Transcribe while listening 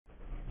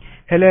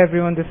Hello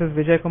everyone, this is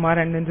Vijay Kumar,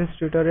 and in this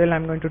tutorial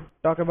I'm going to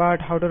talk about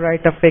how to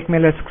write a fake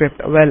mailer script.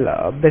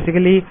 Well,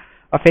 basically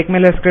a fake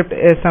mailer script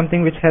is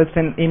something which helps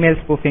in email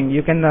spoofing.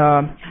 You can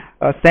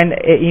send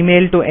an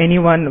email to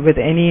anyone with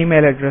any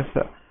email address,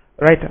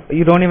 right?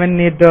 You don't even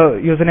need the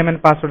username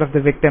and password of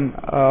the victim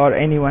or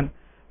anyone.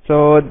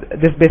 So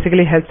this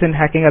basically helps in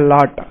hacking a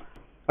lot.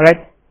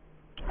 Alright,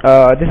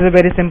 this is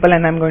very simple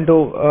and I'm going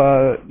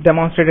to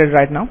demonstrate it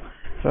right now.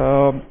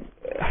 So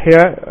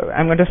here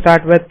I'm going to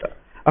start with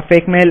a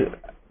fake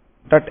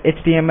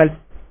mail.html.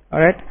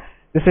 Alright,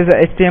 this is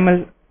a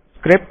HTML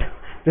script.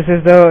 This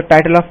is the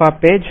title of our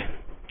page,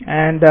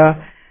 and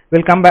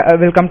we'll come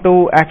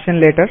to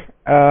action later.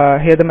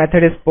 Here the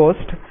method is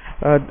post.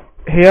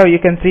 Here you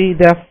can see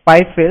there are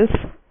 5 fields.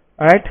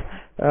 Alright,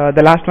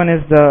 the last one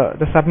is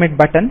the submit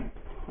button.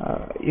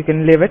 You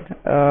can leave it.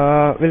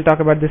 We'll talk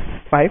about this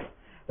 5.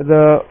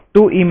 The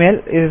to email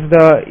is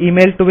the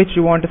email to which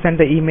you want to send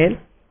the email.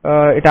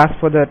 It asks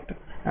for that,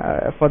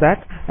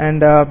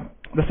 and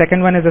the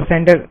second one is the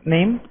sender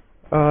name.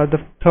 The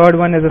third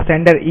one is the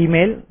sender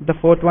email. The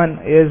fourth one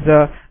is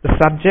the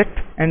subject,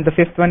 and the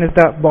fifth one is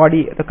the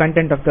body, the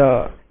content of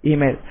the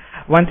email.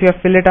 Once you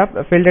have filled it up,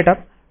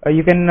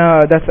 you can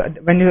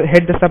when you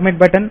hit the submit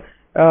button,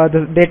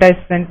 the data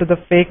is sent to the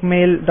fake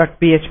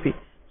mail.php.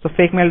 So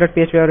fake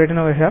mail.php are written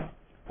over here.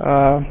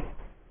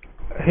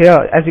 Here,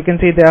 as you can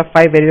see, there are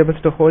 5 variables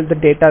to hold the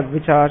data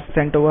which are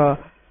sent over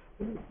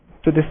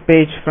to this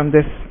page from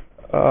this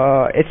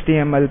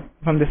HTML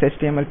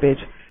page.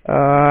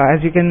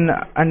 As you can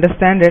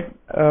understand it,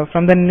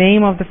 from the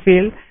name of the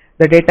field,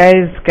 the data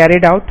is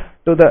carried out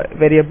to the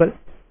variable.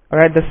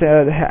 Alright,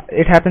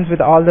 it happens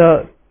with all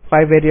the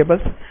 5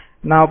 variables.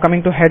 Now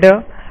coming to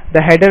header,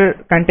 the header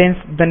contains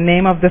the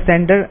name of the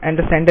sender and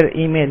the sender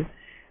email.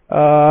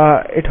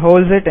 It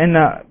holds it in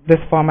this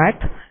format,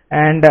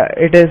 and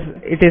it is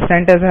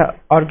sent as an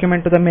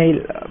argument to the mail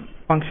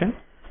function.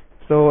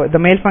 So the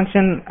mail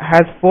function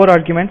has 4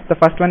 arguments. The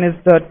first one is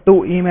the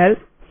to email,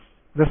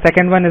 the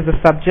second one is the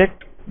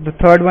subject, the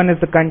third one is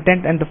the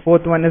content, and the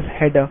fourth one is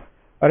header.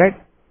 Alright,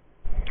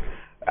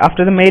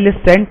 after the mail is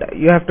sent,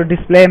 you have to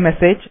display a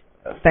message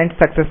sent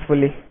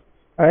successfully.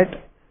 Alright,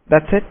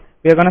 that's it.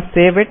 We are going to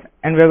save it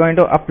and we are going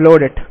to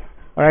upload it.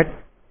 Alright,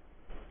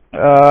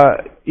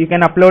 you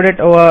can upload it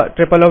over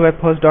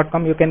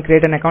www.webhost.com. You can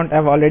create an account. I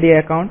have already an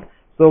account.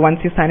 So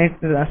once you sign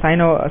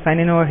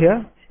in over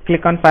here,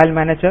 click on file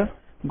manager,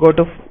 go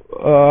to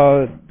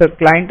the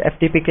client,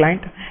 FTP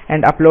client,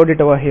 and upload it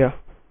over here.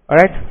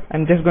 Alright,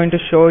 I'm just going to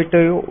show it to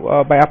you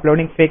by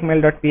uploading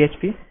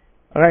fakemail.php.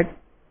 Alright,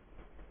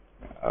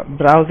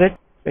 browse it,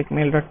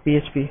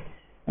 fakemail.php.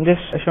 I'm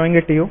just showing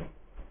it to you.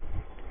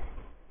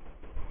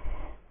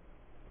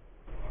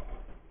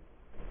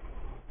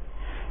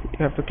 You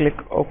have to click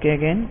OK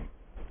again,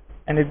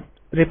 and it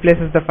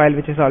replaces the file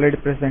which is already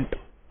present.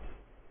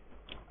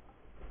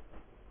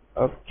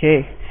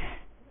 Okay,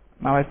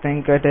 now I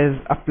think it is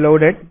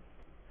uploaded.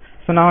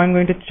 So now I'm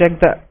going to check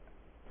the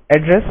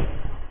address.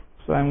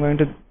 So I'm going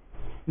to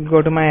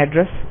go to my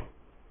address,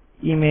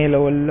 email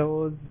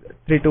overloads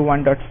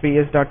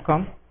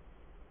 321.frees.com.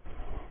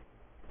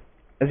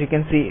 As you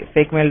can see,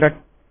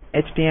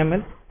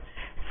 fakemail.html.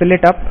 Fill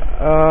it up,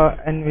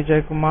 and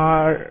Vijay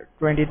Kumar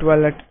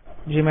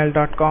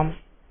 2012@gmail.com,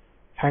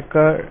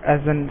 hacker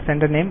as in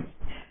sender name,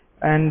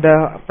 and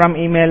from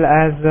email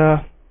as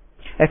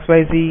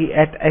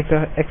xyz@xyz.com.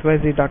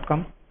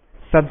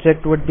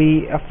 Subject would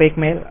be a fake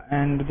mail,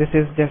 and this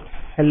is just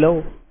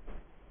hello,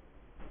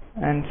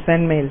 and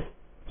send mail.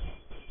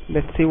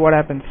 Let's see what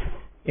happens.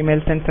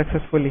 Email sent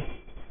successfully.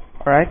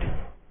 Alright,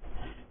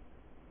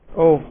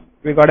 oh,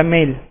 we got a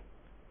mail,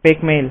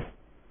 fake mail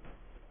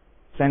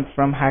sent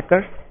from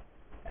hacker,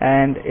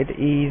 and it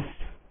is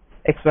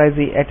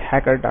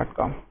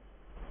xyz@hacker.com.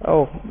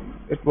 Oh,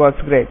 it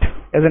works great,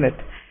 isn't it?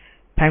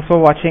 Thanks for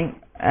watching,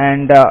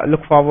 and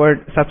look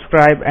forward,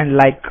 subscribe and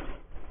like.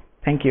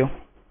 Thank you.